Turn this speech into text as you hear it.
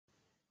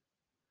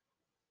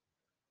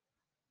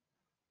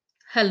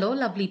Hello,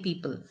 lovely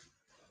people.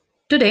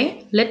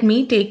 Today, let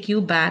me take you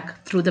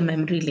back through the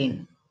memory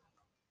lane.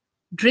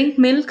 Drink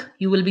milk,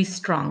 you will be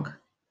strong.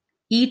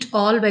 Eat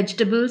all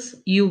vegetables,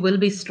 you will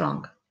be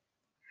strong.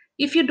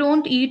 If you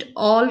don't eat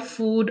all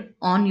food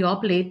on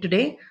your plate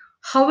today,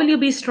 how will you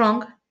be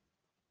strong?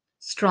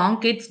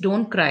 Strong kids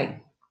don't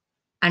cry.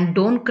 And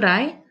don't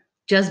cry,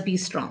 just be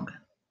strong.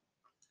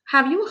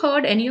 Have you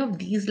heard any of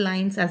these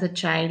lines as a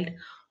child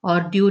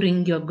or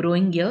during your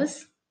growing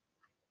years?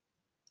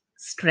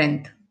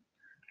 Strength.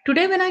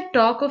 Today, when I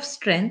talk of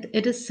strength,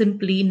 it is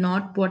simply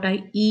not what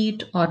I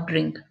eat or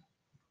drink.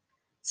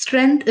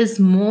 Strength is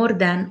more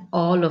than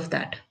all of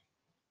that.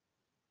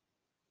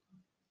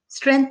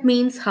 Strength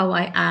means how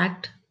I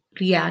act,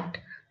 react,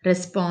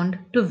 respond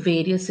to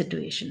various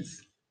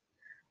situations.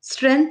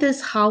 Strength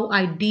is how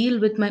I deal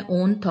with my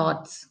own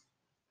thoughts.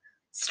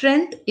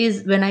 Strength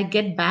is when I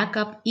get back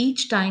up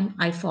each time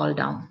I fall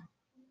down.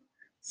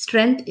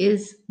 Strength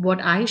is what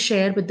I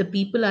share with the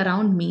people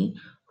around me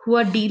who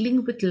are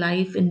dealing with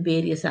life in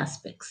various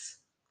aspects.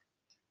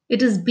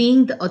 It is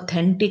being the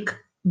authentic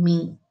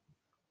me.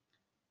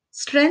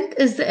 Strength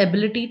is the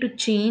ability to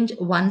change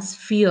one's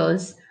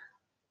fears,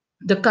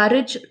 the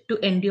courage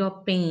to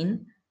endure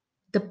pain,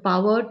 the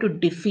power to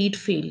defeat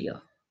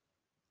failure,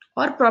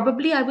 or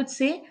probably I would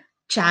say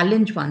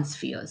challenge one's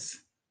fears.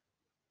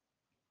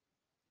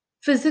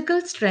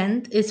 Physical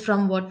strength is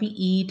from what we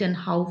eat and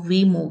how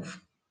we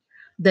move.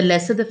 The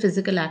lesser the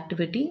physical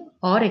activity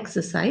or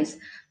exercise,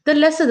 the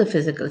lesser the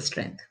physical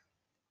strength.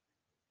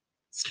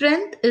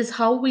 Strength is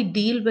how we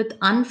deal with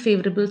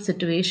unfavorable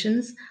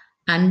situations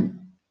and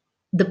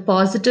the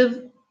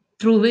positive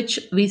through which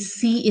we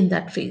see in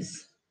that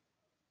phase.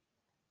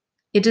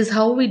 It is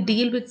how we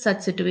deal with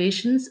such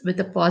situations with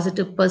a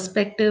positive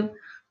perspective,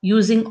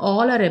 using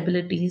all our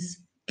abilities,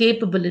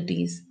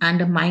 capabilities, and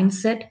a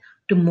mindset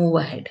to move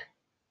ahead.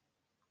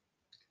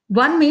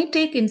 One may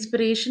take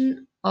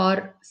inspiration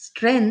or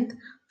strength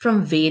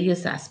from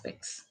various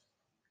aspects.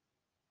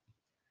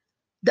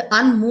 The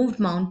unmoved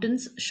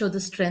mountains show the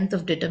strength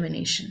of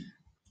determination.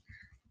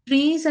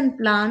 Trees and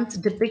plants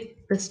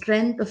depict the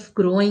strength of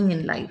growing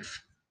in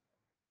life.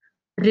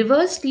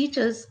 Rivers teach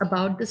us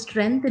about the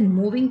strength in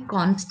moving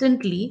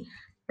constantly,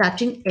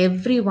 touching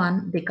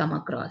everyone they come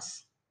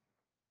across.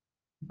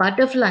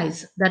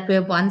 Butterflies that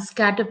were once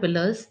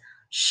caterpillars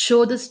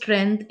show the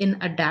strength in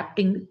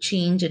adapting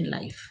change in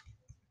life.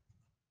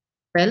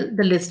 Well,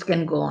 the list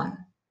can go on.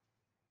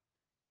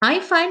 I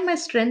find my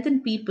strength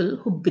in people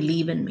who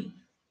believe in me,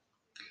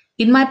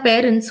 in my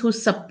parents who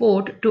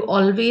support to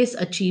always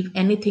achieve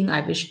anything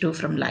I wish to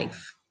from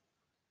life.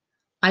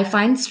 I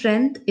find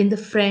strength in the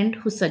friend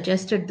who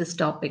suggested this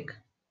topic.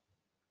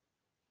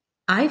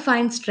 I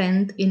find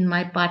strength in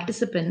my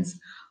participants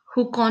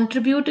who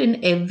contribute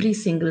in every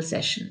single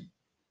session.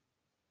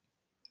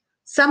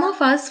 Some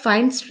of us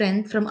find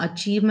strength from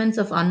achievements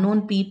of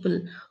unknown people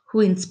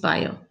who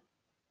inspire.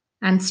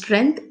 And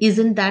strength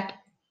isn't that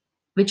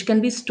which can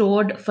be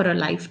stored for a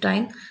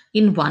lifetime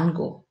in one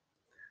go.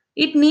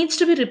 It needs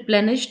to be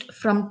replenished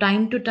from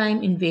time to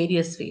time in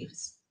various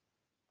ways,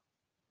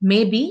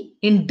 maybe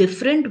in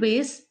different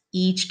ways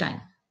each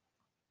time.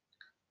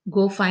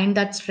 Go find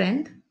that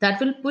strength that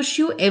will push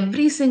you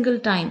every single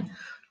time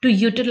to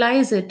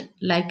utilize it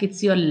like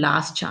it's your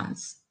last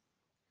chance.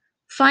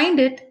 Find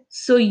it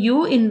so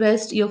you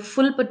invest your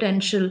full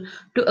potential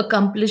to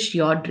accomplish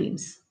your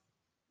dreams.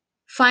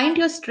 Find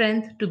your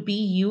strength to be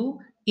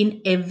you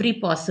in every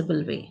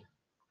possible way.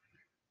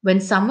 When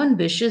someone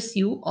wishes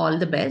you all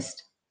the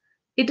best,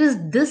 it is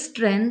this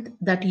strength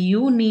that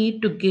you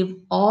need to give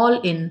all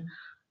in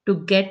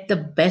to get the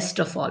best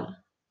of all.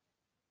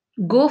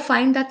 Go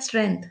find that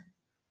strength.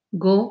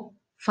 Go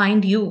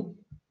find you.